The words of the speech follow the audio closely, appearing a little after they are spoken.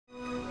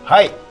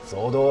はい、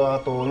ソード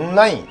アートオン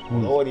ライン、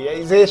リア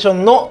リゼーショ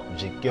ンの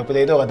実況プ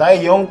レイ動画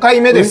第4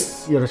回目で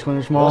す。よろしくお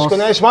願いします。よろしくお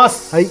願いしま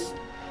す。はい。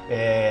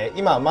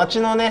今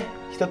街のね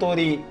一通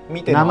り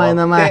見て名前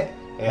始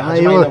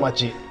まりの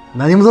街。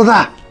何者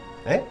だ。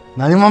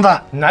何者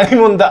だ。何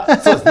者だ。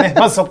そうですね。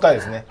まずそこから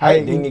ですね。は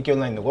い。電撃オン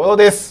ラインのゴロー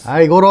です。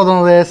はい、ゴロー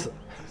殿です。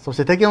そし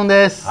てテケオン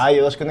です。はい、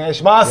よろしくお願い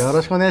します。よ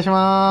ろしくお願いし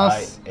ま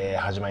す。はい。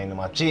始まりの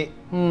街。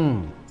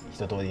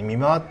一通り見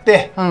回っ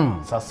て、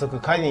早速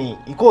買いに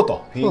行こう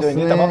とフィールド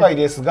に出たばかり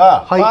です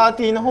が、パー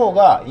ティーの方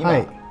が今、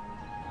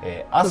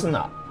アス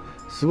ナ。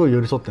すごい寄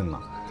り添ってんな。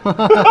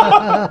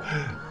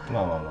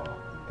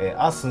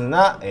アス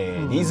ナ、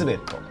リズベッ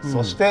ト、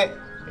そして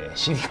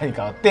シリカに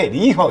代わって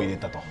リーファを入れ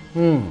たと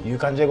いう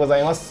感じでござ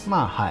います。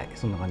まあはい、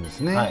そんな感じで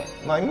すね。はい。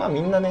まあ今み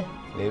んなね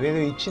レベル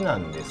1な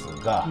んです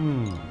が、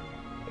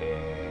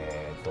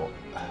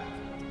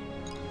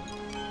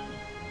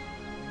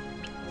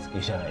好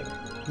きじゃないね。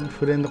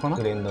フレンドかな。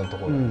フレンドのと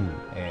ころ。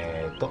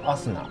ア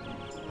スナ、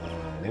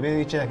レベ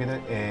ル1だけど、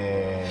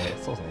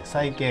そうですね。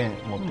再建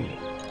持っている。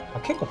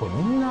結構これ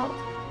みんな、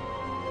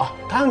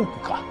タンク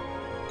か。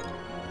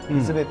リ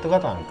ズベット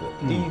がタンク、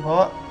リーファ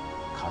は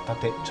片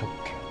手直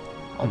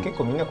剣。結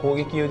構みんな攻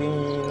撃寄り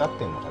になっ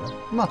てんのか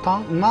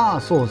な。ま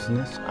あそうです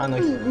ね。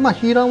まあ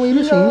ヒーラーもい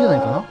るしいいんじゃない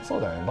かな。そ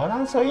うだね。バラ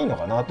ンスはいいの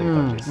かなという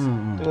感じです。とい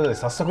うことで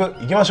早速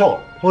行きましょ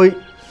う。はい。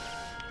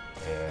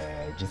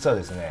実は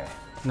ですね。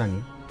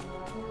何？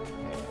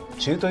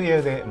チュートリア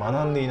ルで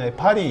学んでいない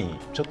パリー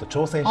ちょっと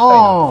挑戦したいな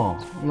と。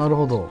なる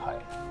ほど。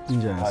いい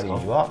んじゃないですか。パ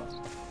リーは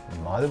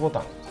丸ボ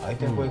タン、相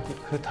手の攻撃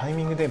振るタイ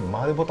ミングで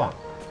丸ボタン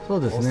そ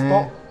うですね。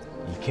押す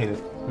といける。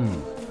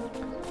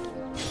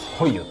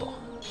来いよと。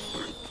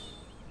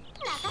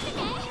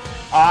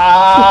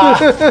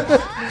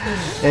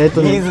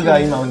リーズ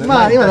が今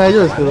まあ今大丈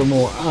夫ですけど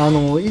も、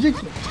一応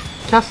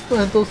キャ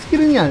ストスキ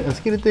ルには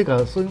スキルという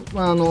か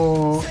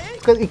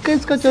一回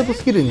使っちゃうと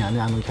スキルにはね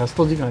キャス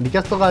ト時間リキ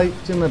ャストが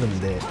必要になるん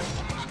で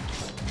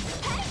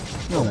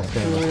今も使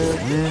いますけど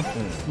ね。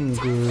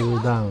クー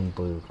ルダウン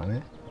というか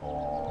ね。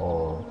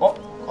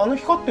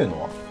光ってる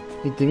のは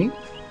行ってみ。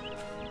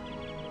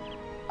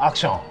アク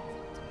ション。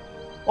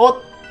お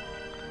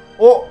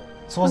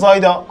素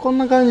材だ。こん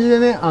な感じで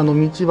ね道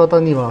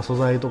端には素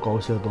材とか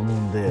押してると思う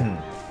んで、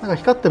なんか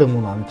光ってる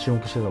ものは注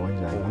目してた方がいいん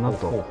じゃないかな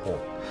と。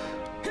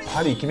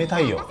パリ決めた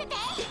いよ。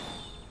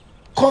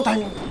このタイ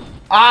ミング。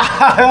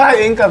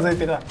円数え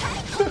てる。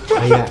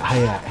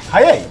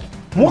早い。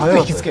もっと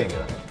引きつけんけど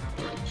ね。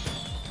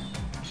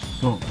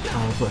そう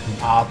ですね。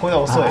これ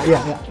は遅い。いや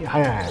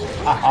早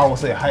い。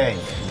遅い早いん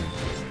だよ。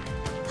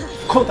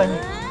このタイミン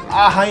グ。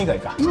範囲外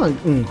か。今範囲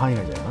外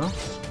じゃないかな。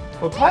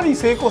これパリ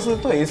成功する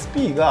と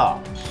SP が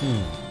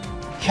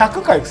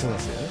100回復するんで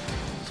すよね。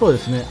そうで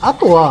すね。あ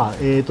とは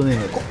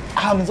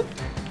むずっ。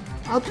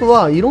あと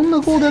はいろんな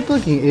コードやった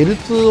時に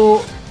L2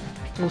 を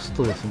押す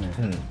とですね。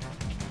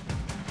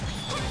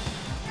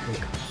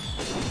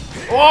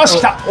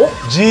来た。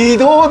自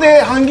動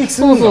で反撃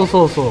するんだ。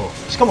そう。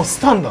しかも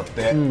スタンだっ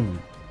て。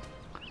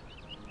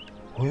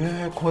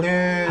こ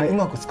れう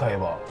まく使え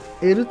ば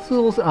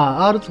L2 を押す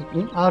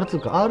R2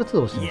 か R2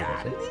 を押してみてくだ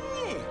さい。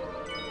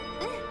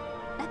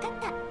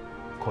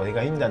これ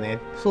がいいんだね。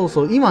そ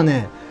う今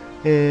ね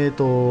方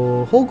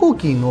向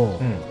キーの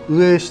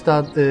上下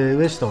を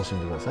押して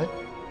みてください。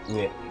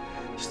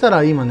した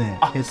ら今ね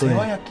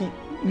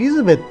リ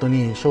ズベット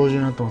に照準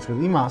になってますけ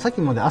ど、今さっ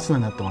きまでアスナ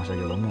になってました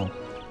けども、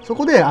そ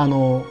こでち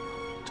ょ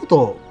っ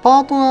と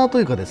パートナーと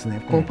いうかです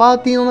ね、このパー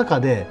ティーの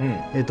中で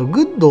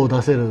グッドを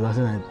出せる出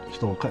せない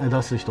人を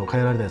出す人を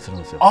変えられたりする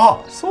んですよ。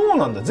そう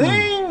なんだ。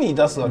全員に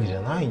出すわけじ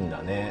ゃないん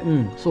だね。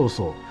そう。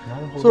そ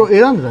れを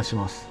選んで出し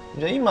ます。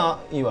じゃあ今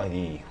いわゆる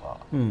リーフ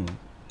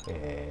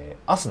ァ、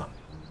アスナ。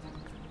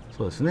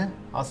そうですね。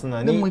アス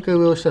ナに。でもう一回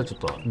上をしたらちょっ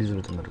とリズベ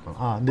ットになる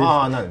か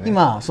な。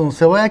今その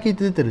世話焼きっ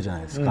て出てるじゃな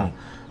いですか。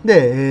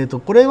で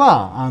これ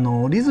は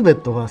リズベッ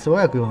トが世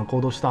話焼くような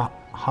行動した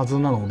はず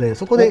なので、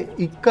そこで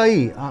一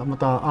回ま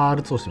た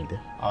R2 押してみて。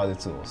R2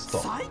 押すと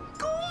世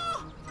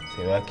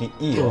話焼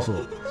きいいよ。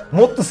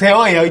もっと世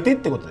話焼いてっ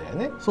てことだよ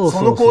ね。そ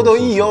の行動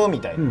いいよみ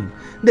たいな。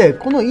で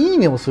このいい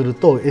ねをする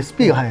と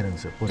SP が入るんで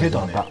すよ。出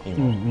たね。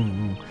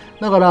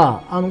だか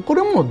らこ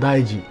れも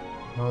大事。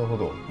なるほ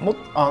ど。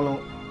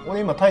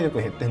俺今体力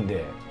減ってん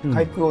で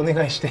回復お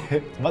願いし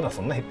てまだ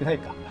そんな減ってない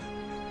か。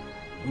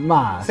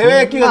世話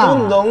焼きがど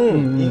んど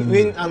ん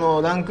上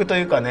ランクと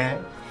いうかね。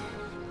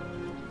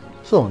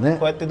そうね。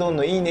こうやってどん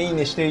どんいい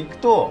ねしていく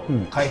と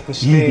回復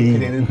してく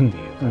れるっていう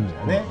感じ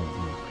だね。という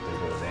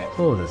ことで。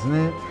そうです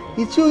ね。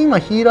一応今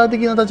ヒーラー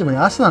的な立場に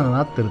アスナが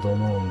なってると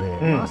思うん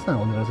で、アスナ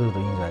にお願いすると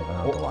いいんじゃないか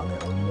なとはね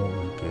思う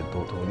け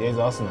ど、とりあえ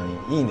ずアスナ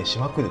にいいねし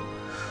まくる。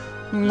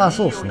まあ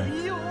そうですね。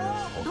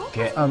ヒ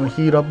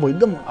ーラーっぽい。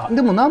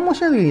でも何も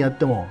しない時にやっ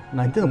ても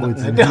何言ってんのこい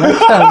つってなっ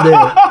ちゃう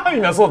んで。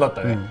今そうだっ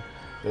たね。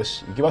よ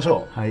し行きまし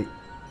ょう。はい。よ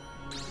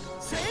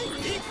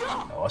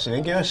し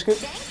連携よろしく。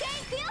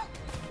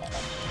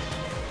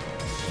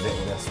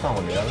俺はスターを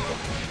狙うと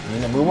み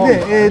んな無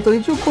言で、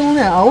一応この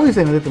ね青い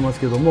線が出てます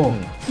けども、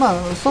まあ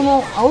そ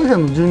の青い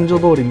線の順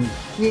序通りに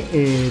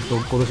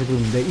行動してくる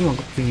んで、今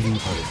次リンパ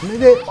ですね。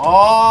で、やっ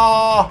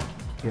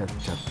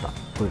ちゃった。こ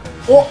ういう感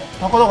じ。お、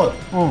高々だ。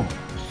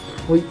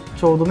おい、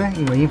ちょうどね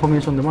今インフォメ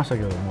ーション出ました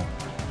けども、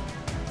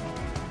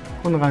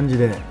こんな感じ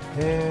で。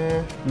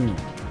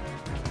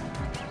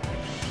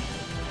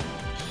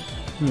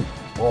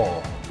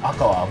お、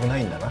赤は危な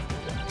いんだな。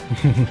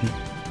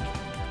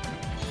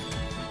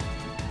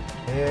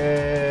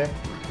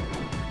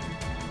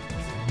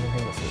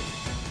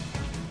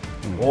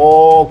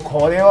おお、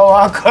これは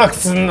ワクワク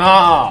すん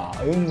な。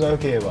運が良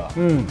ければ。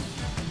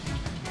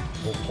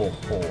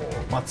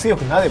まあ強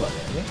くなればだよ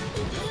ね。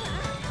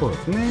そうで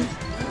すね。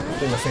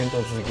今戦闘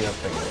続きだっ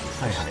たけど。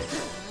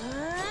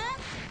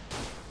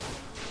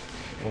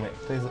ごめん、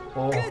とりあえず、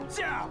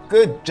グ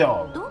ッジ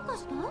ョブ。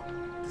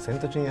戦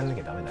闘中にやんな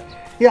きゃダメだね。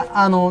いや、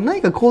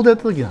何かコードやっ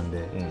た時なん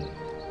で、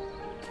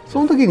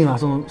その時には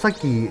さっ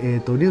きリズ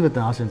ベット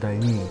の話みたい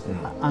に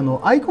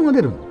アイコンが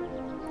出るの。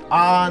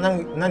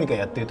何か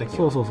やってる時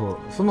は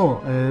そ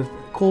の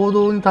行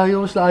動に対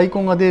応したアイ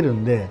コンが出る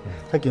んで、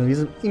さっきの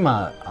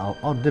今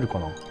出るか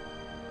な。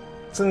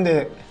ツンデ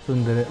レ、そ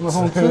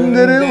のツン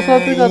デレを触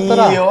ってかった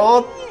ら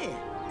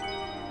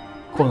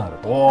こうなる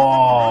と。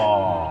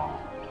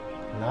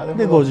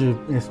で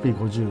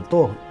 50SP50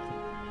 と、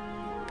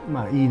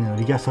まあいいねの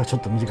リキャストがちょ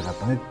っと短かっ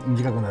たね、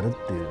短くなるっ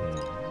ていう。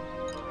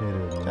キ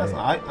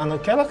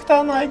ャラクタ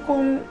ーのアイ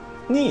コン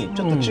に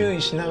ちょっと注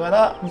意しなが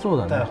ら戦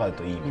う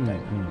といいみたい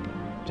な。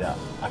じゃ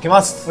あ開け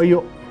ます。はい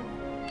よ。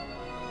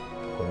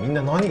これみん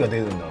な何が出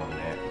るんだろう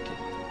ね。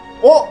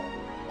お、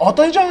当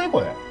たりじゃない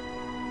これ。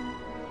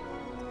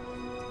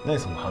何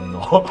その反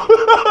応。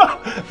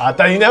当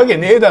たりなわけ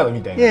ねえだろ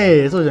みたいな。い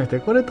やそうじゃなくて、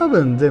これ多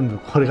分全部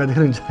これが出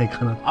るんじゃない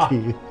かなって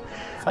いう。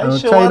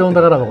茶色の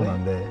宝箱な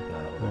んで。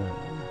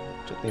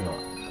ちょっと今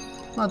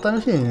まあ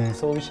試しにね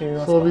装備してみ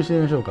ますか。装備して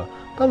みましょうか。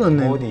多分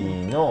ね、ボデ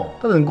ィの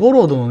多分ゴ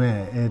ロードの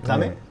ね、ダ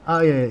メ？い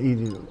やいい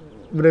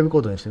ブレイブコ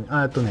ートにしてみ。ち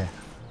ょっとい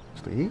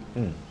い？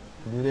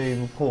ブレイ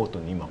ブコート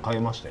に今変え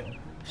ましたよ。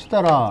し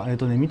たら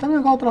見た目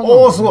が変わったはずなんです。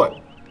おお、すごい。よ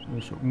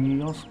いしょ、見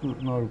やすく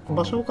なるかな。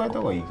場所を変えた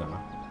方がいいかな。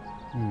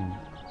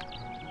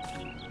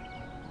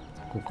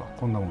こうか、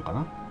こんなもんか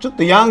な。ちょっ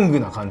とヤング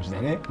な感じ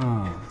でね。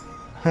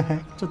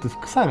ちょっと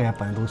草がやっ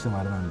ぱりどうしても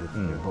あれなんですけ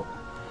ど。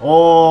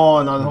お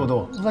お、なるほ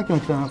ど。さっきも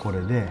来たのはこれ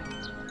で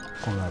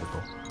こうなると。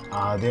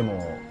で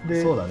も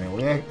そうだね、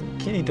俺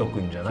キリト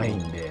君じゃない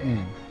んで、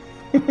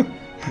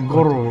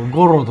ゴロ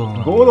ードな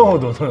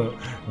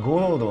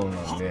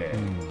んで、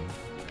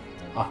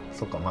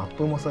そっか、マッ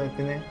プもそうやっ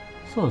てね。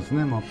そうです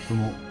ね、マップ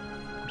も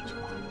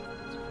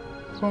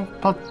その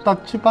タッ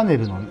チパネ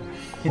ルの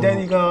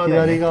左側で、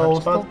左側を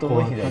押すとタ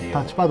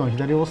ッチパッドの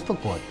左を押すと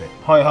こうやって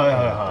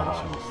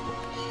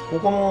こ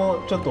こ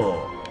もちょっ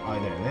とあれ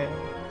だよね、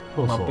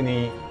マップ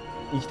に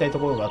行きたいと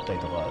ころがあったり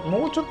とか、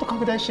もうちょっと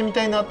拡大してみ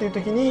たいなっていう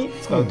時に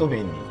使うと便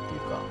利っていう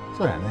か、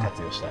そうやね、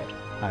活用したい。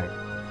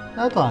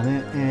あとは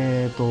ね、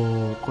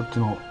こっち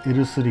の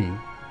L3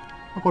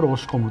 これを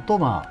押し込むと、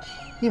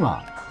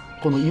今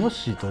このイノ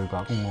シシという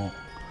か、この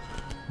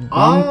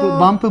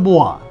バンプ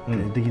ボアっ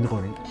てできるとこ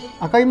ろに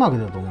赤いマーク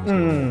出ると思う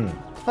んです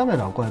けど、カメ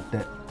ラをこうやって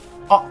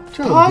タ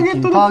ーゲ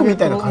ットロックみ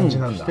たいな感じ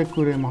なんだ。して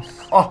くれま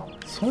す。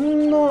そ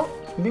んな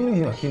便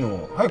利な機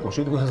能早く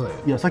教えてください。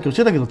いや、さっき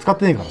教えたけど使っ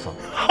てねえからさ。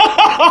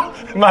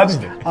マジ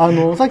で。さ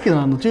っき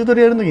のチュート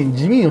リアルの時に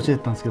地味に教え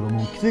てたんですけど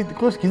も、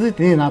この人気づい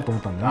てねえなと思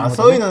ったんで、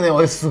そういうのね、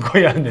俺すご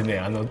いあるんで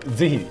ね、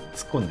ぜひ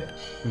突っ込んで。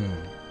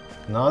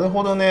なる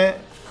ほど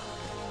ね。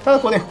ただ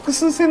これ複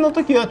数戦の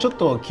時はちょっ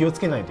と気をつ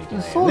けないといけ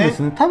ないよね。そうで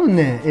すね。多分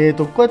ね、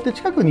こうやって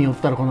近くに寄っ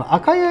たらこの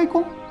赤いアイ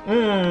コン、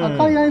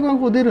赤いアイコンが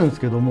こう出るんです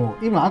けども、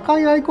今赤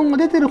いアイコンが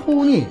出てる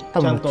方に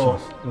多分ちゃんと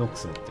ノック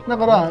するって。だ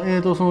から今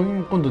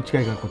度近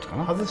いからこっちか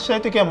な。外した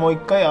い時はもう一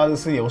回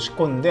R3 押し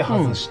込んで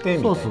外して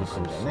みたいな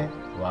感じだね。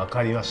わ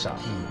かりました。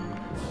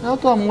あ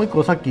とはもう一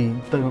個さっき言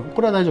ったこ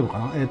れは大丈夫か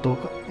な。こ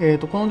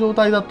の状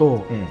態だ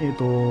と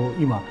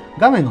今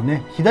画面の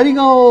ね左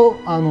側を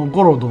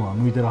ゴロードが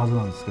向いてるはず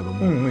なんですけど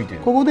も、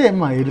ここで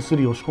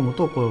L3 押し込む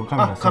とこう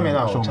カメ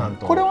ラをちゃん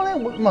と、これは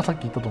ねさっ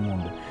き言ったと思う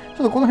んで、ちょっ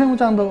とこの辺も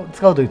ちゃんと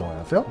使うといいと思い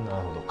ますよ。な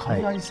るほど。カ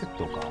メラリセッ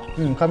トか。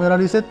カメラ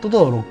リセット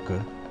とロック。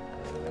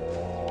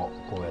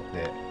こうやっ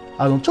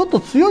てちょっ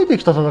と強い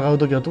敵と戦う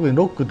時は特に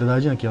ロックって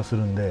大事な気がす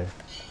るんで。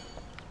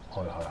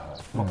こ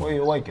れ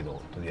弱いけ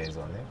どとりあえず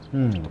はね。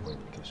ちょっとこれい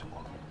きましょう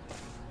か。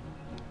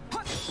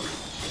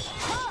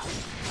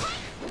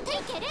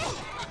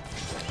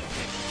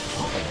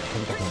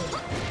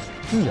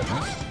いいんじゃな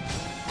い？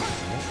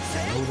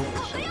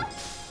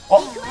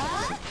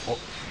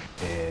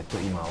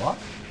今は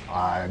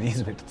リ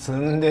ズベット積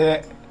ん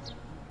で、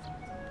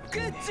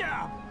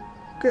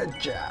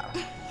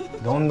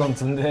どんどん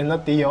積んでにな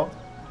っていいよ。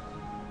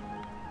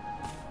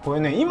こ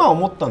れね、今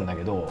思ったんだ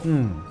けど、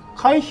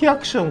回避ア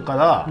クションか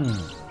ら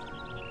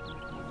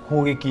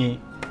攻撃、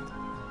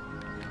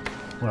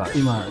ほら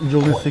今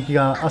上月石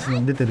がアス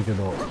に出てるけ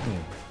ど、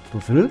ど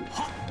うする？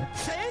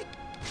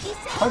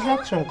回避ア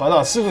クションか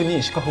らすぐ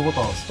に四角ボ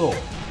タンを押すと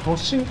突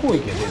進攻撃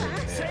が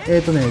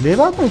出るんで、レ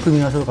バーとの組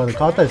み合わせとかで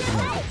変わったりする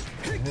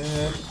んで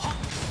すよ。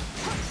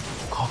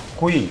かっ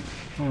こいい。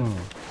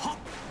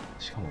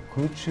しかも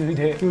空中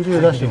で出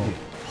しても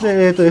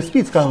で、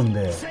SP 使うん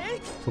で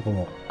そこ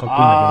もかっこいいんだけど、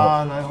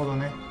ああなるほど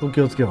ね、お気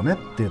をつけようねっ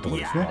ていうとこ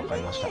ろですね。わか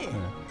りました。はい、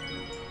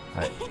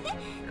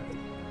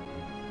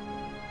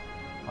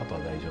あとは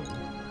大丈夫。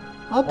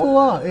あと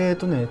はち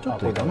ょっ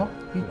といいかな、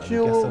一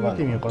応見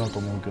てみようかなと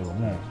思うけど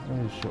も、よ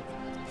いしょ。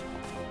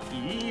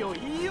いいよ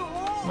いいよ。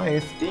まあ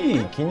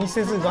SP 気に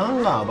せずガ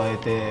ンガン暴れ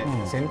て、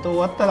戦闘終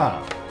わった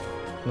ら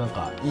なん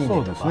かいいね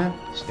とか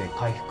して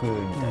回復み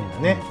たい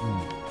なね。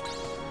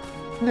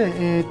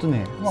で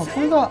まあこ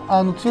れが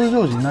通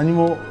常時何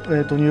も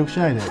入力し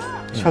ないで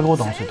四角ボ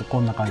タンを押すとこ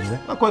んな感じで、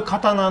まあこれ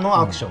刀の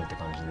アクションって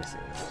感じです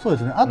よね。そうで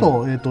すね。あ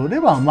とレ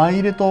バー前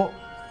入れと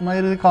前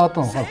入れで変わっ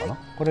たの分かるかな。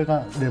これ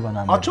がレバー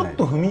なんで、ちょっ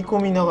と踏み込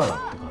みながらっ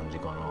て感じ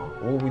かな。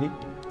大振り。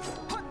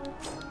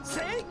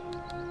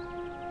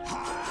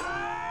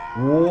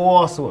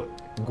おおすごい。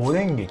5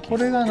連撃。こ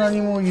れが何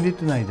も入れ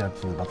てないや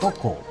つだと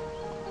こ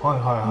う。はい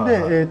はい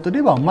はい、で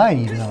レバー前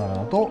に入れながら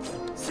だと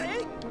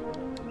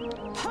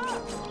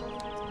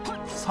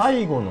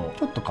最後の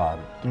ちょっと変わ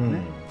る、ね。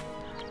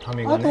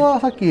あとは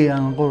さっき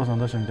ゴロさん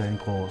出したみたいに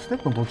こうステッ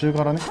プの途中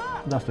からね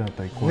出すとやっ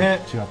たりこう違っ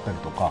たり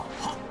とか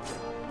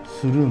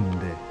するん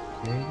で、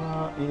レ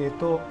バー入れ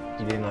と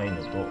入れないの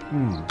と、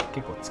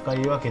結構使い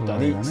分けた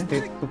り、ス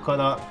テップか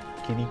ら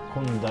切り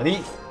込んだ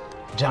り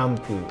ジャン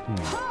プ、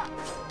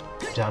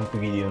ジャンプ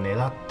切りを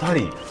狙った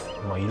り、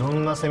まあ、いろ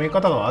んな攻め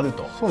方がある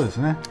と。そうです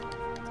ね。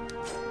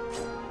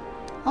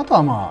あと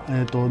はまあ、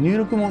入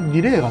力もデ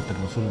ィレイがあったり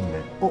もするん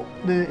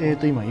で、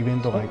で、今イベ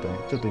ントが入ったね。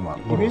ちょっと今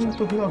イベン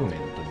トフラグメント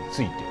に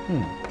ついて、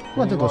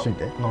まあちょっと押し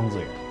てみて。なんぞ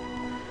や。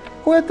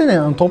こうやってね、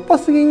突破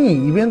過ぎ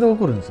にイベントが起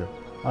こるんですよ。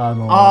フ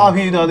ィ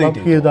ールド歩いてると。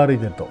フィールド歩い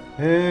てると。へ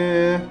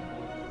え。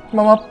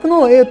まあマップ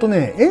の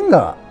円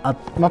が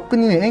マップ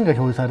にね円が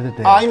表示されて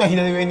て、今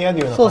左上にある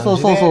ような感じ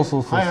で、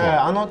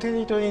テ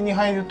リトリーに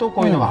入ると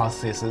こういうのが発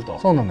生すると。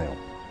そうなのよ。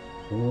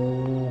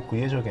ク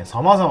リア条件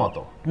様々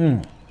と。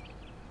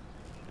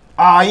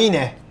いい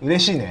ね、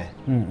嬉しいね。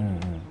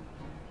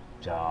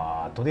じ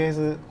ゃあとりあえ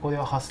ずこれ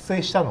は発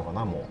生したのか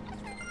な。も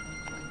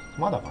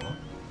うまだかな。こ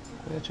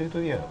れはチュート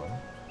リアルかな。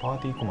パー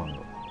ティーコマンド。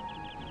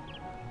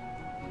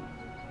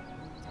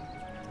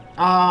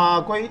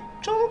これ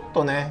ちょっ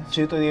とね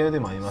チュートリアルで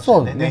もあります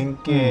よね。連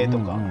携と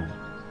か、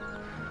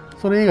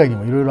それ以外に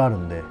もいろいろある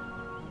んで、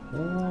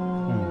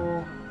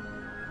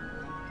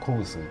鼓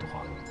舞するとか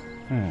ある。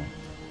へ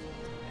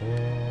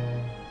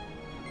え。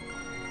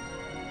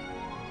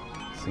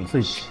スイ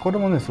ッチ、これ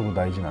もねすごく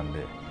大事なん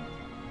で、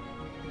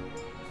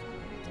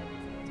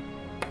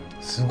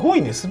すご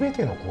いね。すべ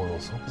ての行動を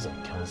即座に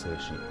キャンセル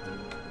し、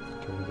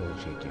強力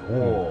刺激。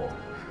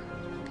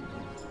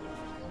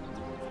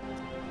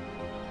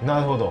な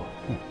るほど。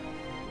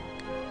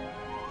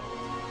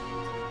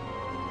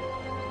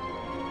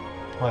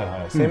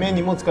攻め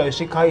にも使える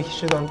し回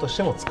避手段とし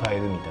ても使え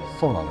るみたいな。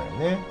そうなんだよ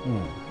ね。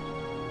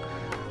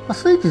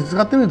スイッチ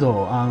使ってみると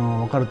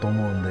分かると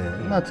思うんで、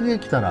まあ次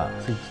来たら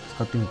スイッチ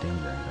使ってみていいん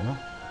じゃないかな。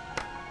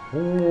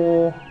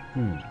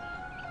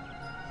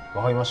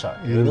わかりました。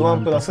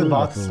L1 プラス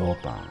バツボ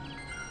タ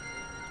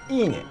ン。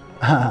いいね。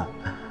さ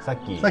っ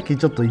き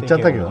ちょっと言っちゃっ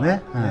たけど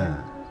ね。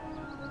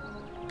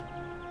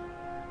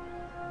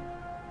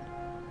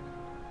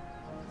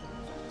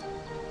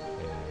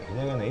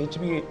左側の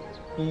HP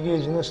ゲ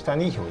ージの下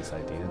に表示さ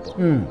れていると。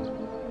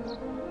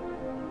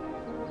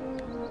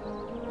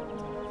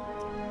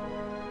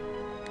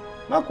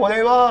まあこ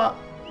れは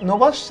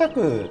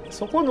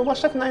そこを伸ば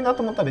したくないな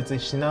と思ったら別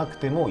にしなく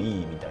ても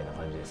いいみたいな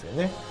感じですよ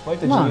ね。割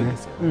と自由で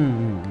すよね。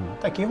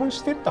ただ基本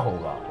してった方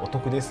がお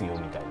得ですよみ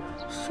たいな。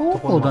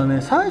そうだね。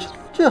最初のう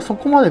ちはそ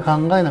こまで考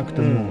えなく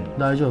ても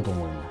大丈夫と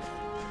思いま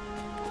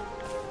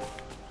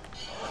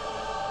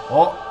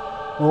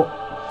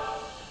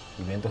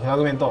す。イベントフラ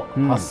グメント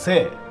発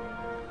生。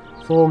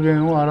草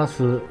原を荒ら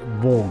す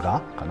ボー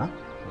ガかな。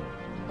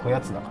こ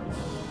やつだから。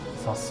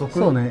早速。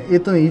そうね。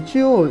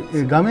一応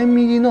画面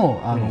右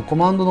のコ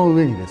マンドの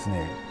上にです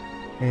ね、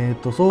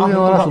草原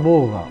を荒らす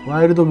ボーガ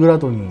ワイルドグラ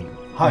トニ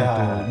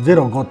ー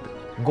05って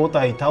5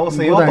体倒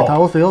せよと。5体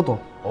倒せよと。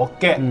オッ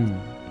ケー。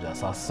じゃあ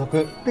早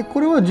速。でこ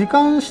れは時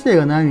間指定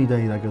がないみた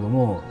いだけど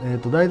も、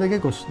大体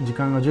結構時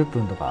間が10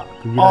分とか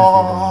区切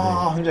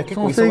られてい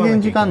るので、その制限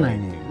時間内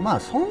にまあ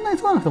そんな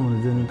急がなくても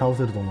ね全然倒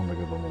せると思うんだ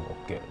けども。オ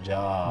ッケー。じ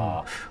ゃ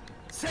あ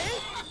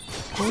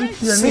こい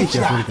つじゃねえ気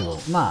がするけど、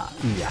まあ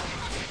いいや。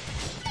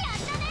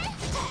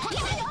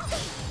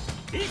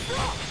余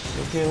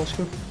計よろし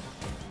く。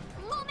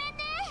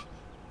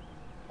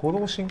行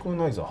動シンクロ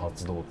ナイザー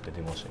発動って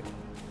出まし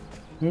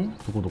たよ。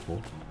どこ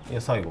い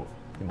や最後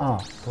今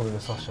トレで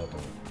刺した後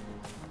に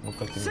もう一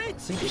回切るから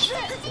スイッチよ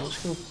ろ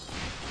しく。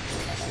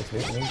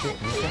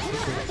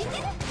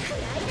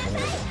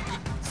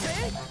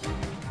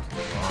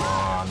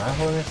なる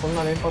ほどね。そん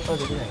な連発は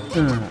できないね。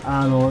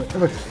や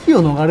っぱ危機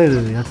を逃れ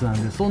るやつな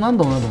んで、そう何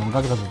度も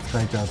ガツガツ使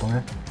えちゃうと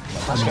ね、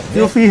確かに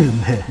強すぎる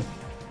んで。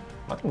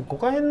でもこ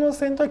こら辺の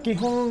戦闘は基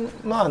本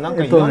まあなん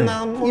かいろん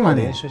なものを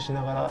練習し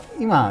ながら、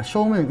今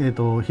正面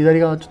左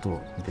側ちょっと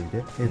見てみ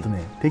て、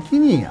敵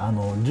に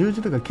十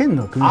字とか剣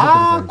の組み立て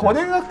がある。こ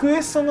れがク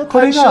エストの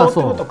対象って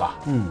ことか。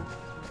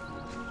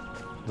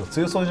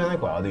強そうじゃない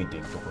これ歩いて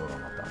いくところが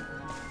また。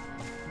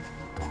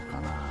どうか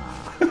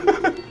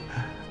な。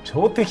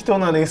超適当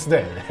なレース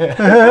だよね。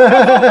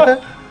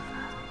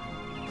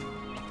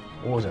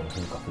王者の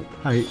風格。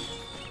はい。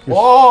わ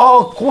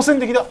あ、好戦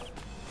的だ。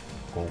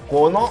こ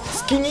この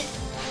隙に。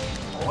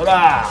ほ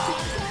ら。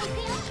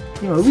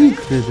今ウィー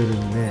ク出てる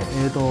んで、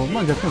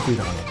まあ若干つい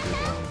たかなっていうと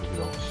こ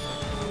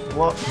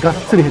ろなんですけど。が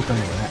っつり減ったん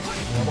だよね。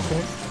やばく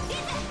ね。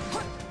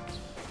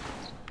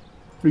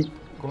はい。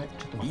ごめん、ちょ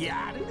っと待って。や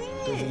るね。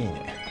いい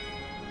ね。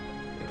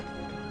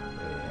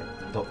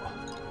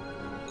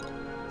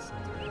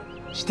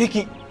指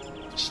摘。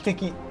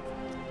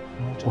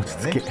落ち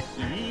着け。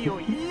いいよ。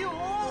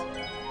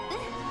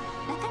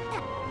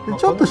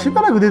ちょっとし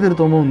ばらく出てる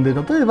と思うんで、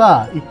例え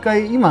ば一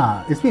回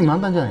今 SP 満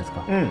タンじゃないです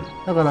か。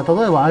だから例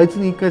えばあいつ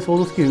に一回ソー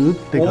ドスキル打っ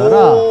てから。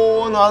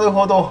おお、なる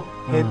ほど。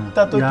減っ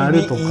た時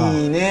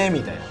にいいね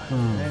みたいな感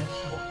じね。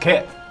オッ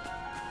ケー。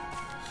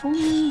そ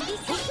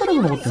したら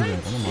残ってるんじゃな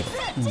いかなま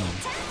だ。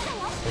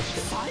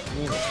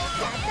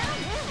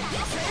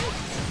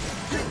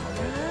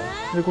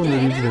で今度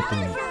リズベット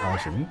に合わ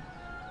せてみ。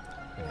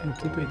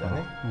得意だ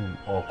ね。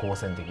好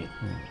戦的。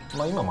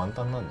まあ今満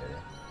タンなんでね。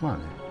まあ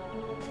ね。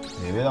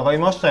レベル上がり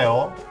ました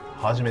よ。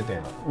初めて。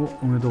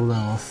おめでとうござ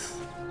います。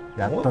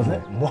やったぜ。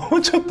も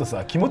うちょっと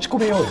さ気持ち込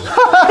めようよ。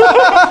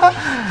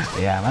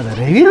いやまだ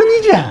レベル2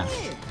じゃ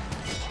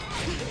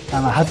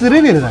ん。初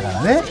レベルだか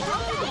らね。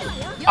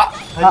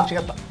タイミング違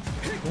った。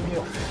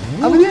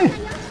危ねえ。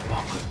バ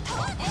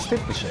ックステッ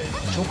プしない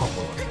超かっ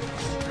こいい。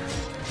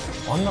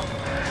あんな。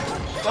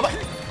やばい。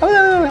危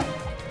ない。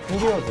逃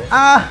げようぜ。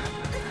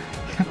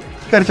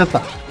引かれちゃった。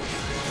助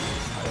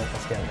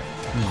けられな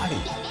い。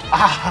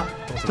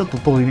ちょっと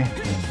遠いね。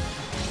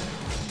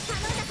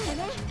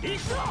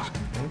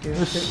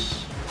よ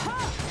し。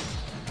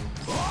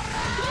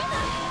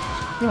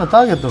今タ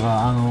ーゲット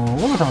が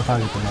小野さんのター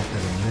ゲットになって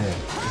る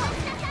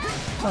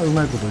んで、う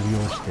まいこと利用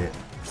して。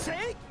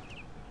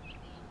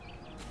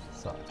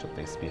さあちょっ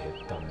と SP 減っ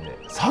たんで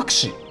作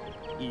詞。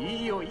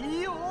いいよ。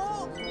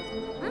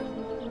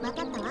分かっ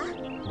たわ。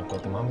もうこうや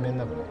ってまんべん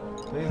なくね。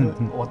とりあえず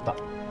終わった。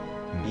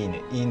いい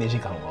ね時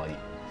間終わり。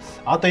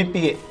あと1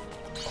匹。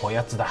こ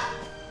やつだ。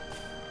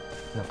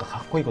なんか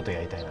かっこいいことや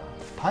りたいな。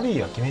パリ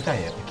ーは決めたい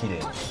ね、やっぱ綺麗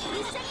に。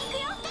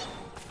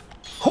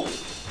ほっ、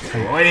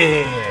お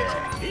い、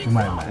う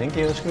まい。連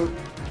携よろしく。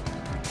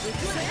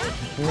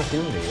みんなひ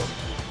るんでるよ。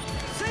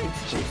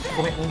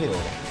ごめん、逃げろ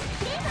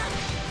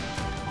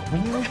俺。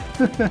ごめんね。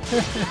食らって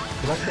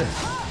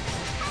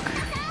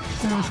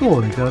んの。そ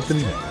うね、食らってるん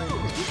じゃない。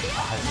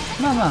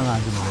まあで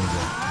も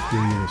全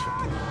然余裕でしょ。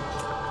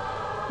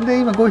で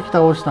今5匹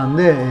倒したん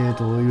で、イベ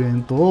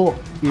ント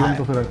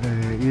フラグメ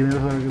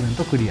ン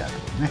トクリアと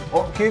ね。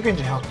経験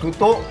値100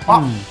と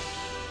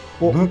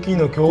武器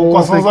の強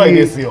化素材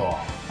ですよ。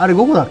あれ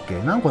5個だっ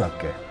け？何個だっ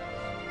け？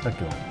さっ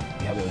きの。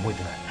やべえ覚え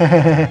て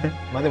ない。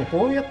まあでも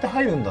こうやって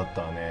入るんだっ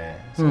たら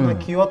ね、そんな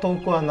気は遠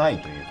くはない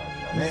という感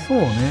じだね。そう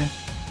ね。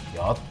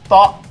やっ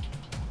た。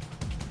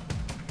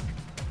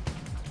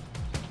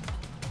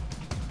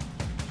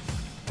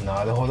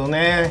なるほど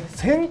ね。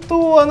戦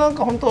闘はなん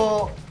か本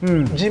当、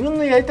自分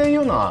のやりたい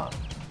ような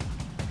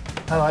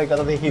戦い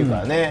方できるか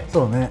らね。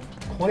そうね。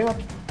これは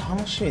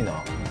楽しいな。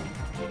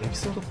エピ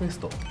ソードクエス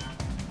ト。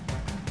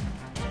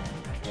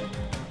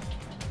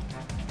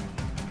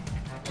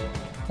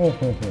へ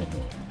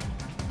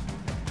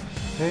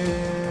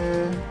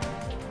え。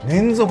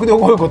連続で起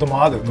こること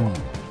もあると。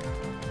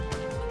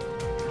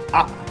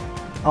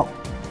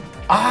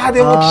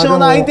でも希少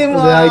なアイテム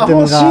は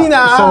欲しい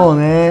な。そう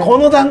ね。こ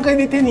の段階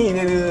で手に入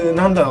れる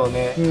なんだろう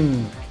ね。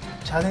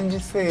チャレンジ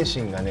精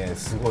神がね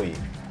すごい。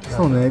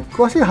そうね。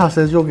詳しい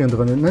発生条件と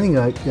かね、何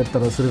がやった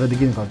らそれがで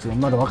きるのかっていうの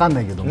はまだわかん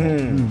ないけども、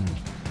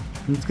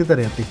見つけた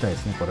らやっていきたいで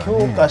すね。これは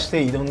ね。強化し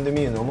て挑んで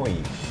みるのもい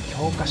い。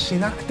強化し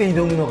なくて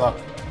挑むのが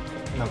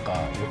なんか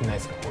良くない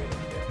ですか、こういうのっ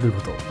て。どういう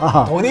こ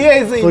と？とりあ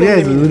えず挑ん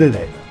でみる。腕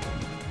で。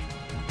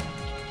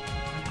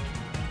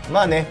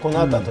まあね、こ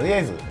の後はとりあ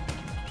えず。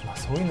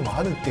そういうのも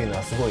あるっていうの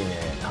はすごいね、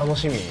楽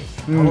し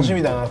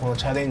みだな、この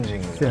チャレンジ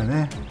ング。そうや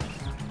ね。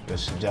よ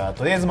し、じゃあ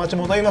とりあえず街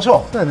戻りまし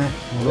ょう。そうやね。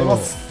戻りま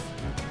す。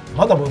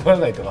まだ戻ら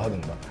ないとかある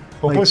んだ。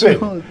面白い。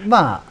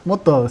まあもっ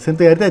と戦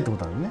闘やりたいってこ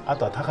とだね。あ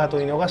とは高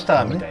取り逃した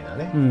らみたいな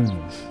ね。な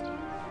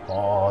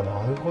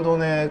るほど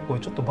ね。こ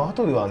れちょっとバ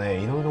トルはね、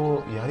いろい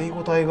ろやり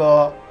ごたえ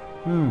が、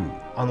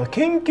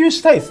研究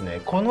したいですね。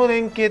この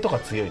連携とか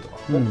強いとか。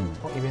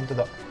イベント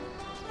だ。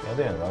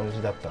宿屋のラウン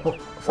ジだったの。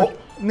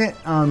ね、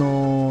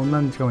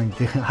何日か前に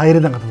入れ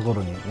なかったとこ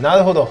ろに。な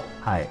るほど。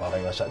はい。わか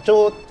りました。ち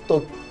ょっ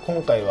と今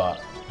回は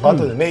バ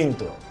トルメイン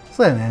と。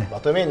そうやね。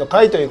バトルメインの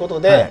回ということ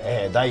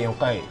で、第4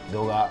回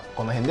動画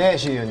この辺で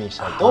終了にし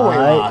たいと思い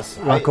ます。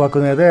ワクワク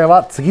の宿屋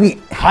は次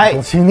に。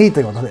楽しみに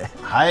ということで。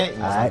はい。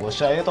皆さんご視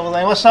聴ありがとうご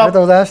ざいました。ありがと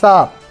うございまし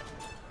た。